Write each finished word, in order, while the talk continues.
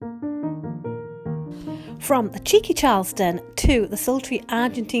From the cheeky Charleston to the sultry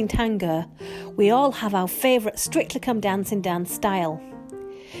Argentine tango, we all have our favourite Strictly Come Dancing dance style.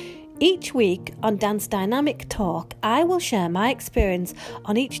 Each week on Dance Dynamic Talk, I will share my experience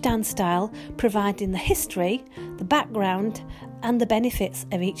on each dance style, providing the history, the background and the benefits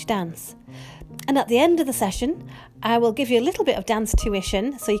of each dance. And at the end of the session, I will give you a little bit of dance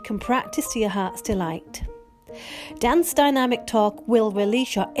tuition so you can practice to your heart's delight. Dance Dynamic Talk will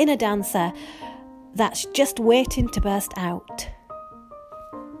release your inner dancer that's just waiting to burst out.